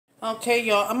Okay,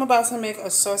 y'all, I'm about to make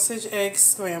a sausage egg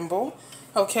scramble.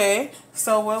 Okay,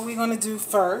 so what we're going to do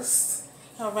first.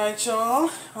 Alright,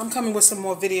 y'all, I'm coming with some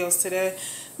more videos today.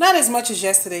 Not as much as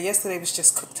yesterday. Yesterday was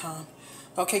just cook time.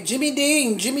 Okay, Jimmy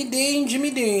Dean, Jimmy Dean, Jimmy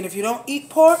Dean. If you don't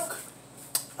eat pork,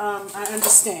 I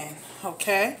understand.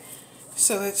 Okay,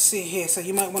 so let's see here. So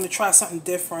you might want to try something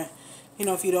different. You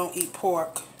know, if you don't eat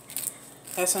pork.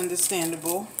 That's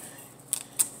understandable.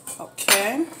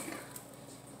 Okay.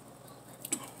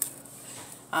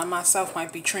 I myself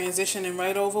might be transitioning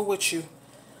right over with you.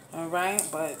 Alright,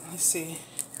 but let's see.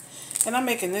 And I'm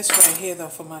making this right here though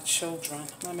for my children.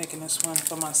 I'm not making this one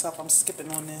for myself. I'm skipping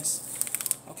on this.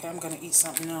 Okay, I'm going to eat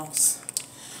something else.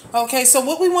 Okay, so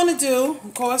what we want to do,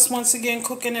 of course, once again,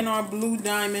 cooking in our blue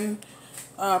diamond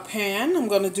pan. I'm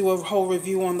going to do a whole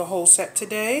review on the whole set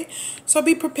today. So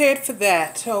be prepared for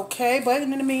that, okay? But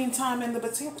in the meantime, in the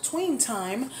between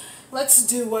time, let's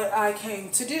do what I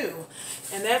came to do.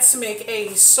 And that's to make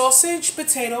a sausage,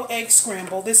 potato, egg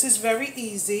scramble. This is very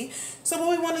easy. So what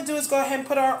we want to do is go ahead and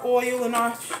put our oil in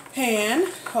our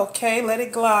pan. Okay, let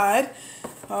it glide.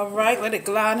 Alright, let it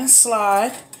glide and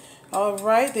slide.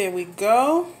 Alright, there we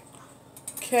go.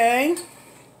 Okay,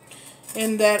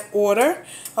 in that order.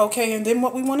 Okay, and then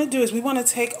what we want to do is we want to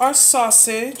take our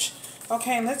sausage.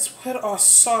 Okay, and let's put our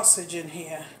sausage in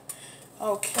here.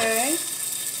 Okay.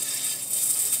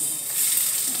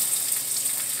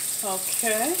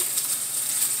 Okay.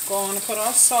 Go on and put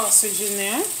our sausage in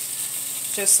there.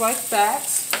 Just like that.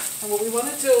 And what we want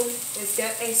to do is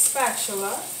get a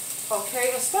spatula.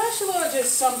 Okay, a spatula is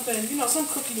just something, you know, some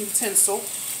cooking utensil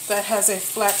that has a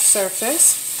flat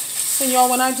surface. And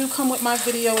y'all, when I do come with my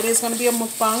video, it is going to be a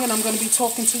mukbang, and I'm going to be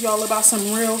talking to y'all about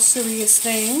some real serious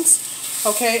things,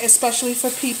 okay, especially for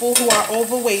people who are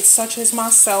overweight, such as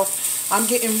myself. I'm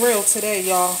getting real today,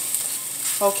 y'all,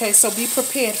 okay, so be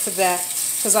prepared for that,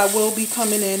 because I will be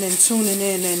coming in and tuning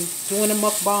in and doing a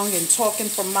mukbang and talking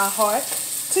from my heart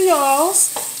to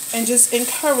y'all's, and just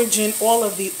encouraging all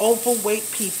of the overweight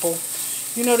people.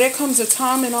 You know, there comes a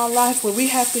time in our life where we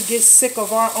have to get sick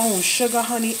of our own sugar,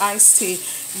 honey, iced tea.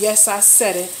 Yes, I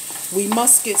said it. We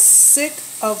must get sick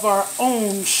of our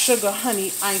own sugar,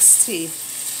 honey, iced tea.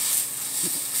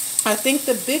 I think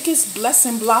the biggest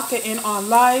blessing blocker in our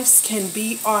lives can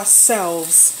be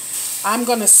ourselves. I'm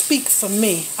going to speak for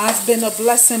me. I've been a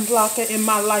blessing blocker in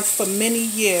my life for many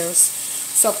years.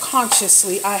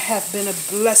 Subconsciously, I have been a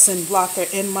blessing blocker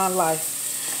in my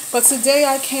life. But today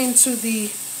I came to the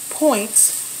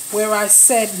point where I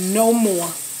said no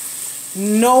more.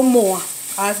 No more.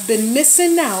 I've been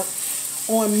missing out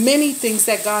on many things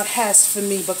that God has for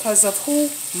me because of who?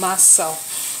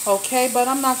 Myself. Okay, but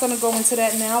I'm not going to go into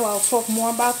that now. I'll talk more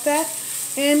about that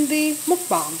in the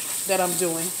mukbang that I'm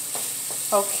doing.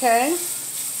 Okay.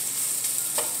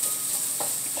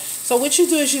 So what you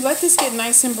do is you let this get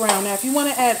nice and brown. Now if you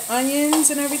want to add onions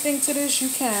and everything to this, you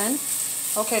can.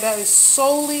 Okay, that is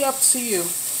solely up to you.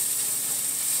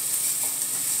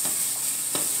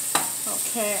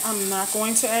 Okay, I'm not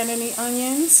going to add any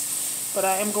onions, but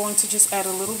I am going to just add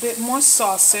a little bit more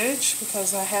sausage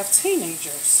because I have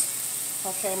teenagers.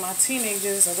 Okay, my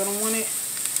teenagers are going to want it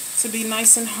to be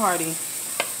nice and hearty.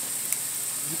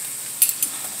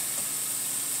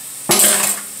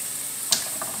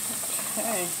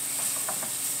 Okay.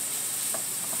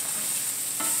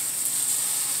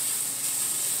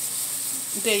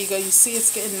 There you go. You see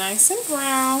it's getting nice and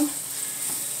brown.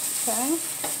 Okay.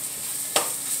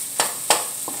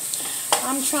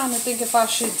 I'm trying to think if I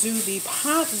should do the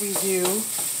pot review,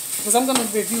 because I'm going to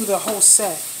review the whole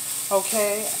set,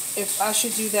 okay? If I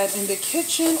should do that in the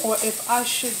kitchen or if I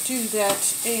should do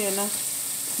that in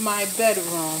my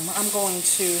bedroom. I'm going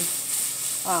to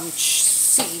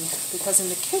see, because in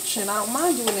the kitchen, I don't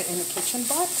mind doing it in the kitchen,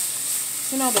 but,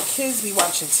 you know, the kids be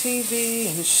watching TV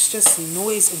and it's just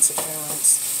noise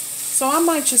interference. So I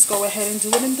might just go ahead and do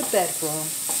it in the bedroom.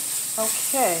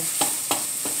 Okay.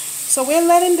 So we're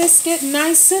letting this get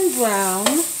nice and brown,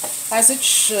 as it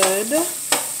should.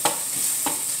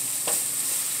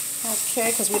 Okay,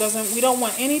 because we don't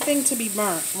want anything to be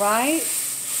burnt, right?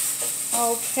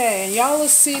 Okay, and y'all will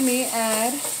see me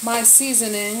add my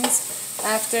seasonings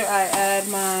after I add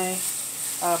my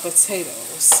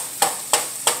potatoes.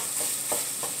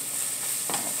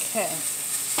 Okay.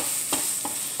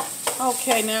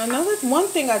 Okay, now one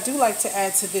thing I do like to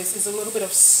add to this is a little bit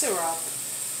of syrup.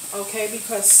 Okay,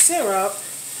 because syrup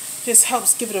just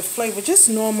helps give it a flavor. Just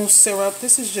normal syrup.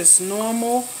 This is just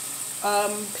normal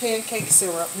pancake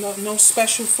syrup. No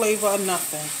special flavor or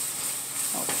nothing.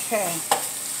 Okay.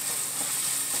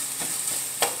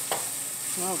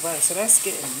 Alright, so that's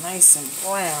getting nice and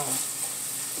brown.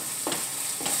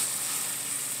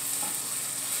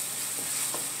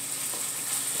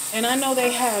 And I know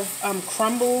they have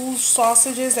crumble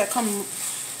sausages that come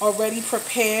already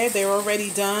prepared. They're already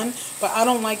done. But I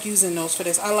don't like using those for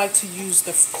this. I like to use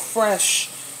the fresh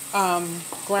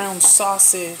ground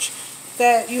sausage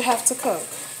that you have to cook.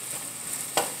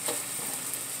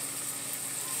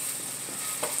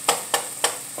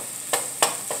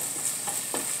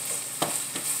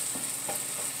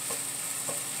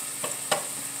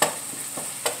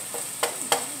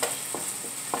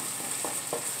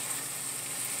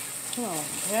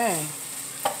 Okay.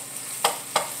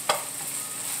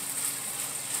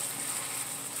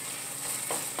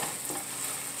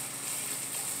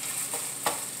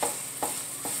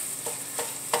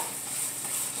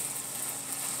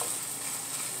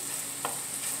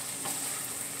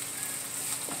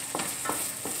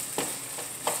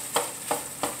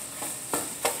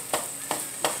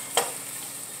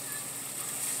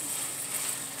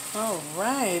 All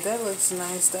right, that looks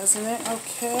nice, doesn't it?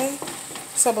 Okay.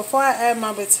 So before I add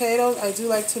my potatoes, I do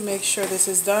like to make sure this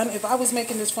is done. If I was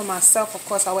making this for myself, of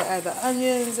course, I would add the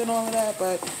onions and all of that,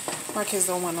 but my kids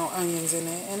don't want no onions in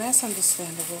it, and that's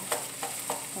understandable.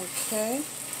 Okay.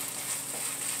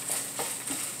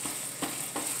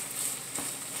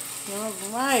 All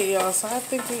right, y'all. So I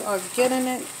think we are getting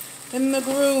it in the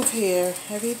groove here.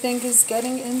 Everything is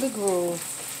getting in the groove.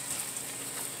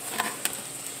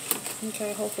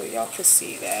 Okay, hopefully y'all can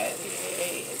see that.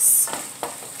 Yes.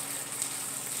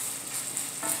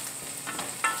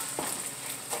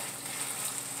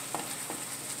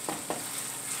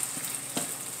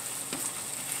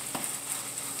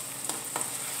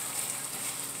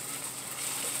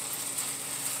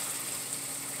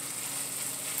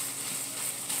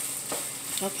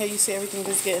 Okay, you see everything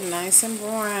is getting nice and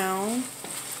brown.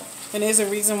 And there's a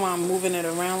reason why I'm moving it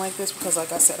around like this, because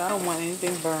like I said, I don't want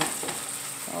anything burnt.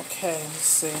 Okay, let's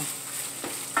see.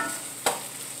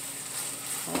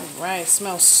 Alright, it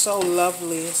smells so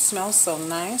lovely. It smells so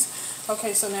nice.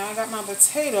 Okay, so now I got my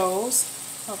potatoes.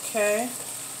 Okay.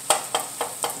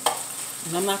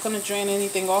 And I'm not going to drain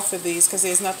anything off of these because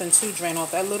there's nothing to drain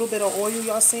off. That little bit of oil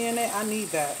y'all see in it, I need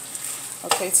that.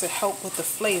 Okay, to help with the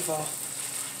flavor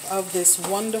of this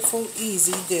wonderful,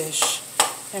 easy dish.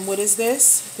 And what is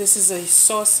this? This is a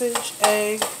sausage,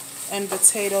 egg, and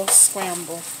potato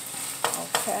scramble.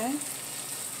 Okay.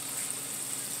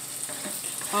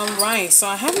 Alright, so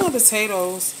I have my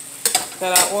potatoes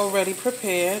that I already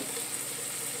prepared.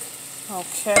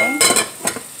 Okay.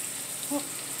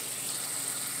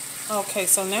 Okay,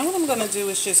 so now what I'm going to do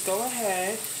is just go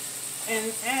ahead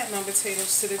and add my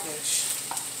potatoes to the dish.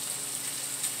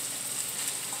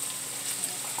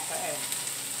 Okay.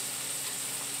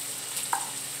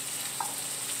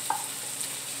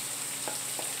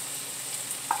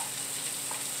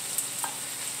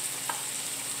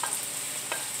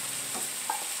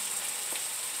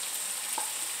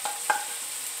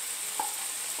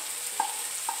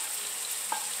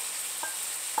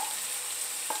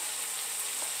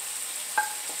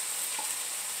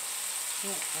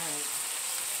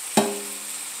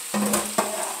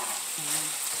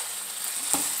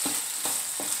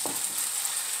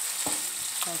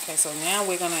 Okay, so now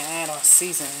we're going to add our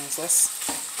seasonings. Let's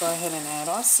go ahead and add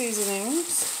our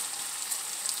seasonings.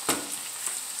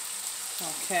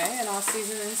 Okay, and our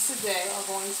seasonings today are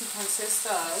going to consist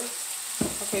of,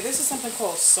 okay, this is something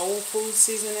called soul food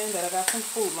seasoning that I got from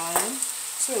Food Lion.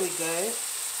 It's really good.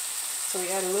 So we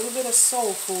add a little bit of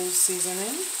soul food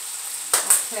seasoning.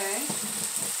 Okay.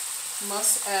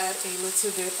 Must add a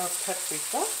little bit of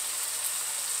paprika.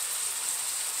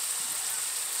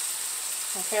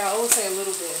 Okay, I always say a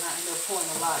little bit and I end up pouring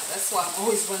a lot. That's why I'm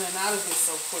always running out of it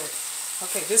so quick.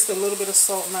 Okay, just a little bit of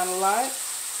salt, not a lot.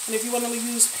 And if you want to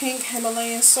use pink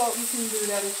Himalayan salt, you can do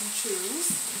that if you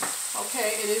choose.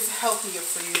 Okay, it is healthier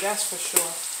for you, that's for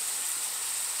sure.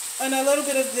 And a little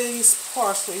bit of these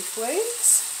parsley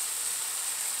flakes.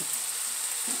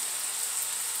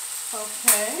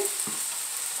 Okay.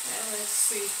 And let's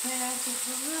see.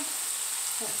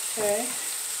 Okay.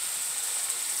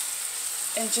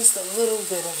 And just a little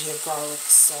bit of your garlic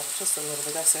salt. Just a little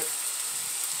bit. That's it.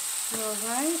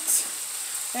 Alright.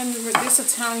 And this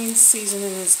Italian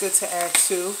seasoning is good to add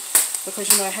too.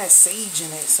 Because, you know, it has sage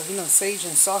in it. So, you know, sage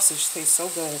and sausage taste so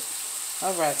good.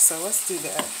 Alright, so let's do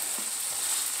that.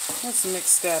 Let's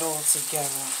mix that all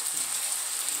together.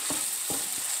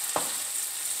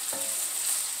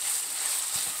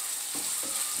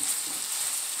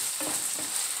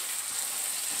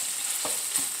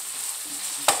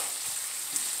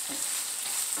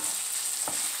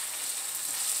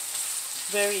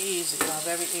 Very easy, y'all.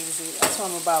 Very easy. That's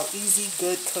what I'm about. Easy,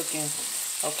 good cooking.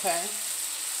 Okay?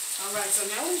 Alright, so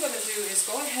now what I'm going to do is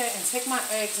go ahead and take my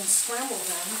eggs and scramble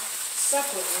them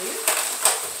separately.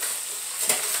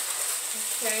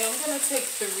 Okay, I'm going to take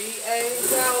 3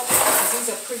 eggs out because these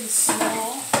are pretty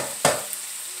small.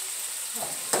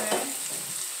 Okay.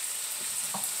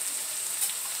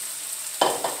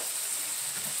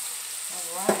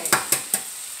 Alright.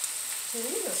 So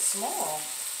these are small.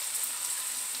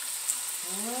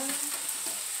 1,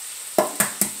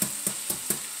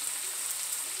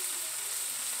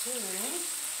 2, 3.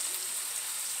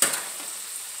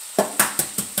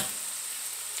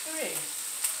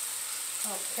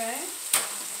 Okay.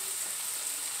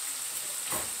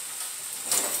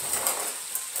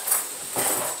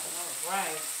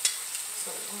 Alright. So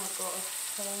I'm going to go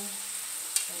ahead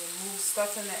and remove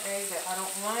stuff in the egg that I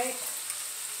don't like.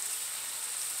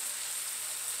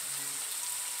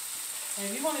 And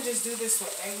if you want to just do this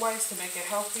with egg whites to make it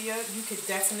healthier, you could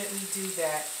definitely do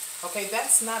that. Okay,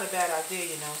 that's not a bad idea,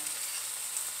 you know.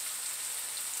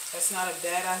 That's not a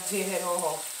bad idea at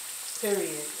all.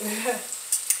 Period.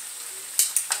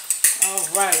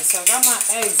 Alright, so I got my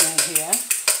eggs in here.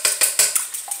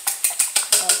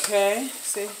 Okay,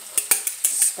 see?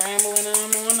 Scrambling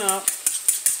them on up.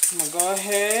 I'm going to go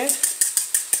ahead.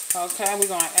 Okay, we're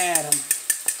going to add them.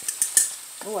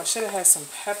 Oh, I should have had some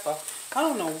pepper. I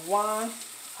don't know why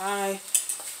I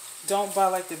don't buy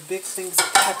like the big things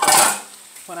of pepper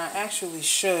when I actually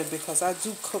should, because I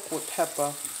do cook with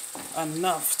pepper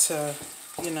enough to,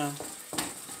 you know.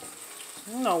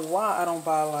 I don't know why I don't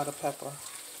buy a lot of pepper.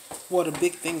 Well, the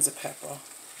big things of pepper.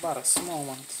 Buy the small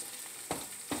ones.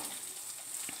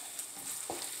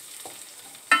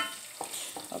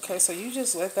 Okay, so you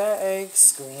just let that egg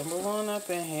scramble on up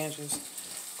in here. Just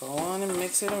go on and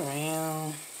mix it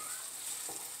around.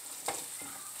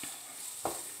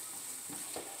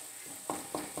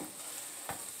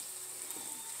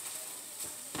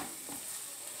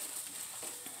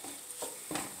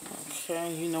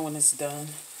 Okay, you know when it's done.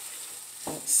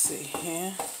 Let's see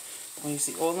here. When you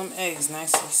see all them eggs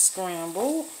nicely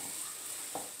scrambled.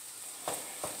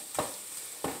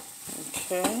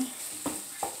 Okay.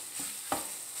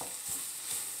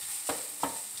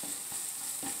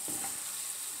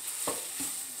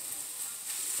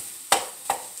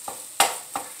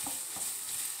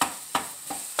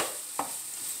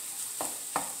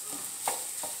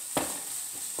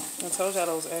 I told y'all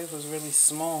those eggs was really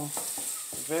small.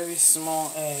 Very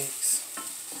small eggs.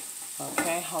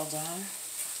 Okay, hold on.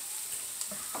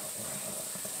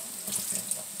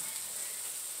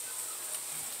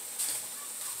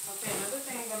 Okay, another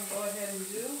thing I'm going to go ahead and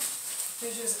do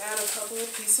is just add a couple of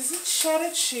pieces of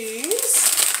cheddar cheese.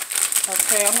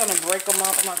 Okay, I'm going to break them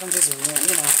up. I'm not going to just,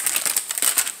 you know,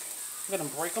 I'm going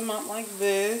to break them up like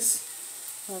this.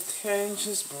 Okay,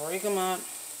 just break them up.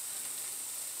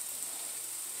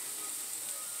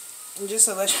 And just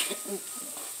to let you...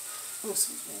 Oh,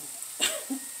 excuse me.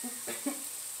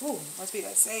 Ooh, must be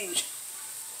that sage.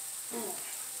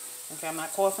 Okay, I'm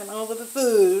not coughing over the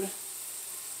food.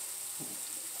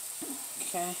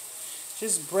 Okay,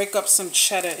 just break up some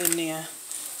cheddar in there.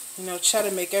 You know,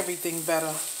 cheddar make everything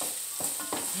better.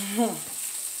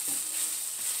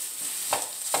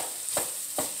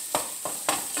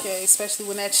 Okay, especially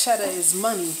when that cheddar is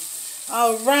money.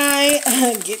 All right,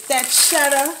 get that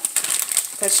cheddar,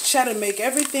 because cheddar make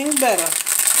everything better.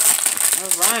 All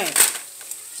right,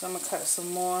 so I'm gonna cut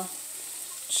some more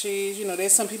cheese. You know,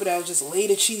 there's some people that will just lay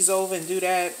the cheese over and do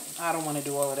that. I don't want to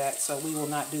do all of that, so we will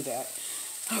not do that.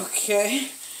 Okay.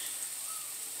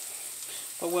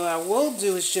 But what I will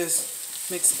do is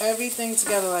just mix everything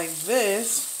together like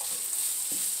this.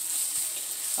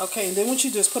 Okay, and then once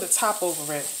you just put a top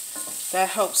over it, that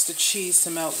helps the cheese to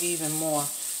melt even more.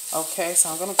 Okay, so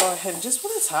I'm going to go ahead and just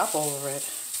put a top over it.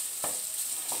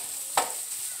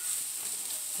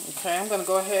 Okay, I'm going to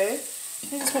go ahead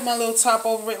and just put my little top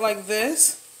over it like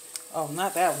this. Oh,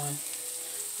 not that one.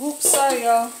 Oops, sorry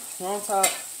y'all. Wrong top.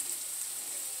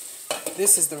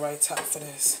 This is the right top for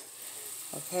this.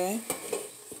 Okay.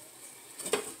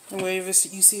 And wherever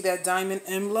you see that diamond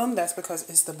emblem, that's because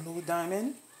it's the blue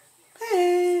diamond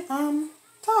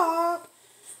top.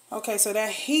 Okay, so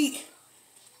that heat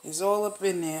is all up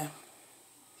in there.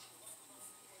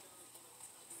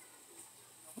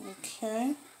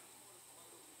 Okay.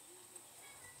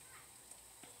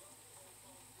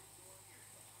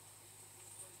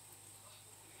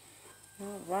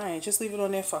 All right, just leave it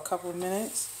on there for a couple of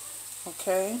minutes.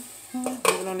 Okay, leave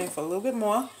it on there for a little bit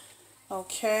more.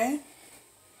 Okay,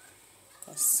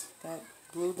 that's that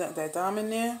blue, that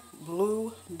diamond there,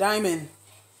 blue diamond,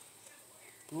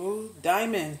 blue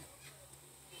diamond.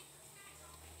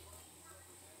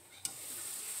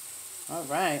 All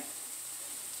right,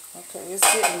 okay,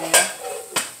 it's getting there.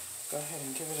 Go ahead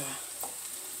and give it a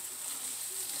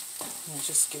And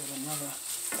just give it another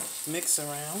mix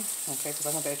around, okay, because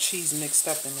I want that cheese mixed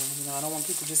up in there. You know, I don't want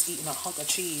people just eating a hunk of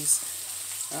cheese.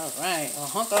 All right, a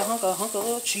hunk of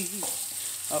little cheese.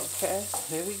 Okay,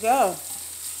 there we go.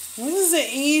 This is an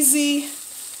easy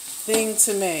thing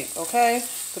to make, okay?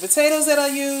 The potatoes that I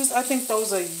used, I think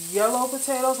those are yellow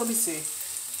potatoes. Let me see.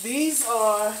 These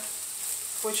are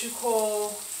what you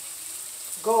call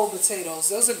gold potatoes.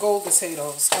 Those are gold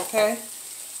potatoes, okay?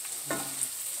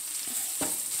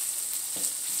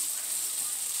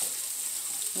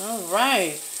 All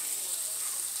right.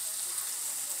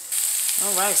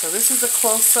 All right, so this is a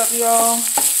close-up, y'all.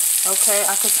 Okay,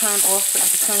 I could turn it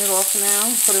off now,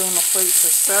 put it on the plate to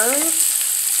serve.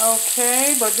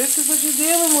 Okay, but this is what you're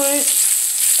dealing with.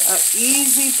 An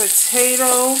easy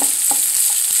potato,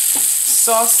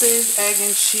 sausage, egg,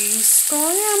 and cheese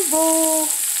scramble.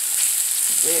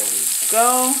 There we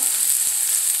go.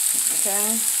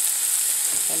 Okay.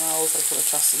 And I always like to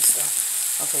let y'all see stuff.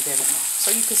 Okay, there we go. So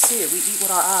you can see it. We eat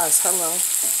with our eyes. Hello.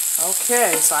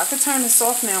 Okay, so I can turn this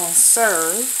off now and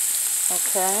serve.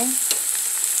 Okay.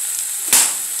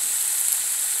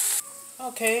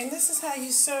 Okay, and this is how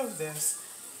you serve this.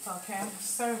 Okay,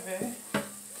 serve it.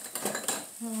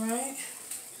 Alright.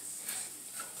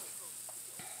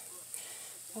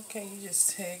 Okay, you just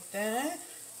take that.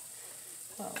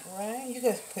 Alright, you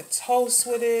can put toast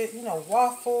with it, you know,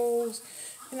 waffles,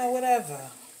 you know,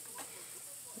 whatever.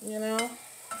 You know?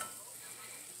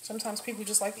 Sometimes people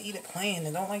just like to eat it plain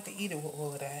and don't like to eat it with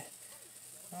all of that.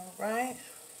 Alright.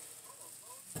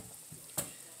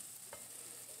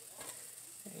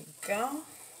 There you go.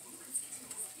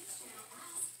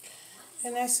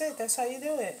 And that's it. That's how you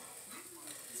do it.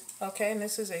 Okay, and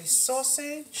this is a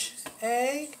sausage,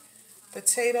 egg,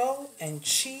 potato, and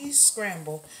cheese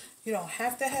scramble. You don't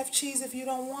have to have cheese if you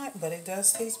don't want, but it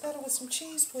does taste better with some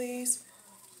cheese, please.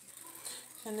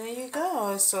 And there you go,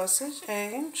 a sausage,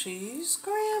 egg, and cheese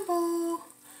scramble.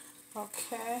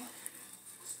 Okay.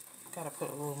 Gotta put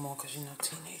a little more because, you know,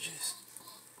 teenagers,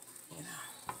 you know.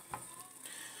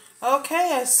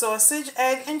 Okay, a sausage,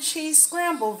 egg, and cheese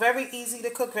scramble. Very easy to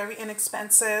cook, very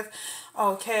inexpensive.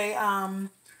 Okay,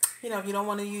 you know, if you don't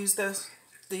want to use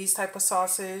these type of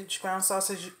sausage, ground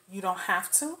sausage, you don't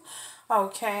have to.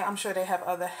 Okay, I'm sure they have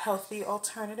other healthy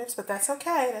alternatives, but that's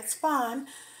okay. That's fine.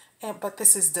 But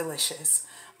this is delicious.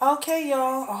 Okay,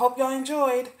 y'all. I hope y'all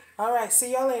enjoyed. All right,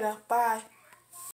 see y'all later. Bye.